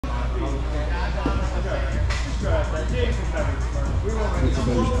That's a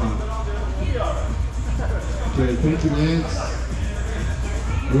better spot. Okay, thank you, Lance.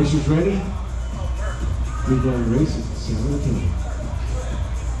 Racers ready? We're going races at Salem.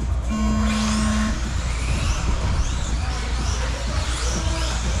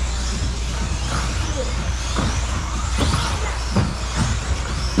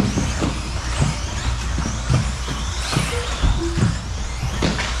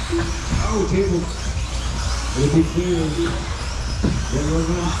 Oh, table. It'll be clear. Run.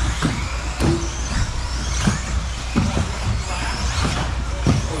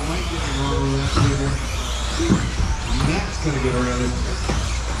 Oh, Mike getting wrong on that table. Matt's gonna get around it.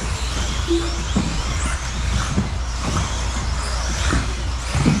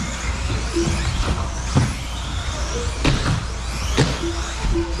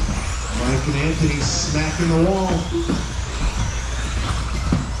 Mike and Anthony smacking the wall.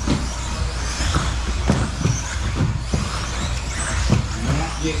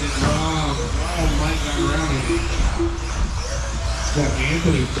 Getting it wrong. Oh, Mike got around it. It's got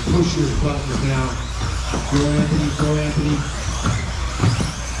Anthony push his buttons now. Go Anthony, go Anthony.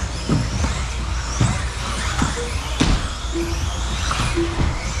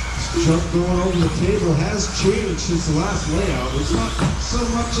 This jump going over the table has changed since the last layout. It's not so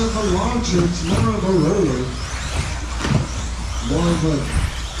much of a launcher, it's more of a roller. More of a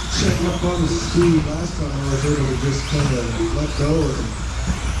check up on the speed. Last time I was able to just kind of let go and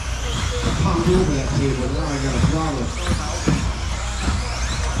pop over that table. Now I got a problem.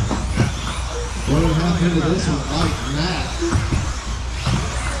 What will happen to this one? Like Matt.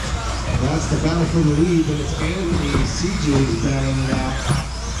 That's the battle for the lead, but it's Anthony. CJ's battling it out.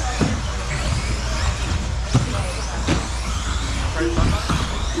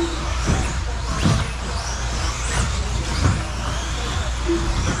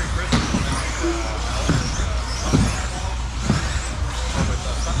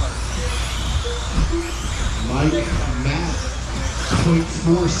 Matt,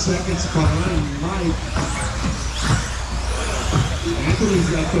 0.4 seconds behind Mike. Anthony's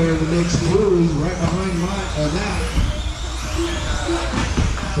up there in the mix too. He's right behind Matt.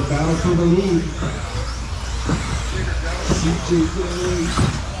 The battle for the lead. CJ,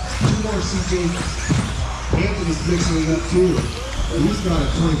 two more CJ. Anthony's mixing it up too. He's got a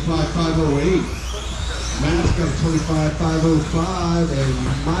 25.508. Matt's got a 25.505, and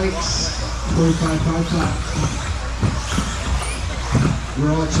Mike's 25.55.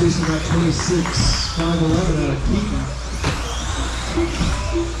 We're all chasing that 26.511 out of Keaton.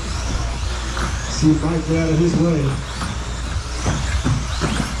 See Mike get out of his way.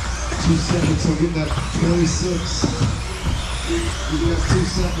 2 seconds, he'll get that 26. He got 2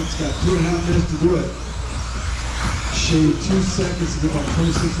 seconds, got 2.5 minutes to do it. Shave 2 seconds to get that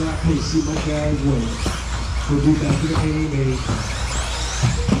 26 lap pace. See Mike get out of his way. We'll do that to the aim.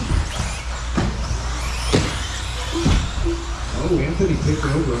 Oh, Anthony took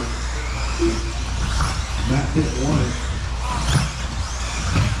over. Matt didn't want it.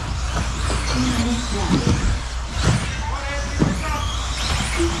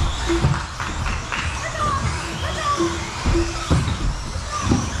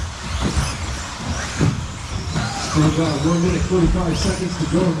 Still got 1 minute 45 seconds to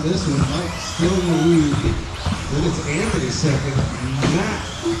go in this one. Mike's still in the lead. Then it's Anthony second. Matt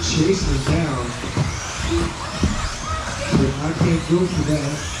chasing him down. But I can't go for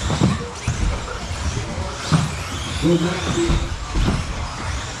that. Go Matt.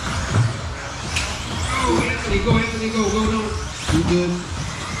 Go Anthony, go, no. You good.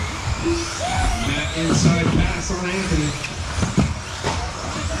 Matt inside pass on Anthony.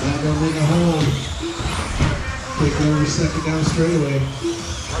 That gonna make a hold. Take over second down straightaway.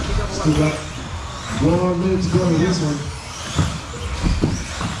 Still got 1 minute to go in this one.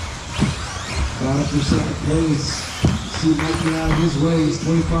 Got up for second place. See Mike get out of his way. He's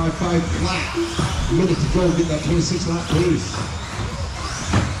 25.5 flat. Minute to go, get that 26 lap pace.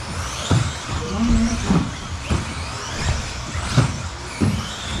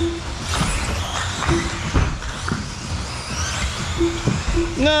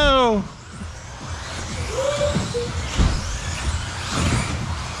 No!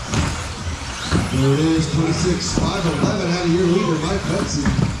 There it is, 26.511 out of your leader, Mike Hudson.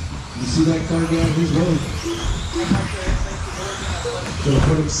 You see that car get out of his way. Gonna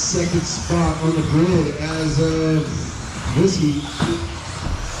put him second spot on the grid as of this heat.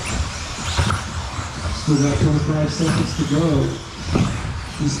 Still got 25 seconds to go.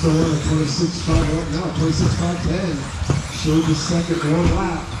 He's still on at 26.5, now 26.510. Showed the second one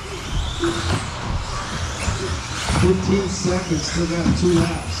lap. 15 seconds, still got 2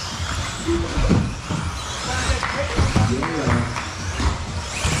 laps. Yeah.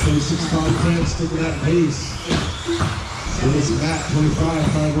 26-5 France sticking that pace. Here's Matt,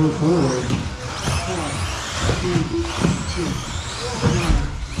 25-504.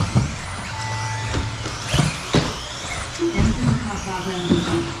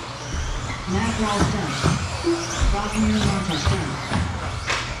 Matt Walz 10. Miramontes 10.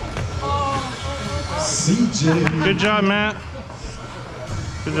 CJ. Good job, Matt.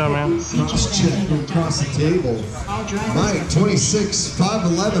 Good job, man. Cross check across the table. Mike,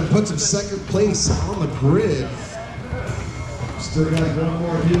 26-511, puts him second place on the grid. Still got one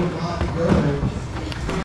more heel to go.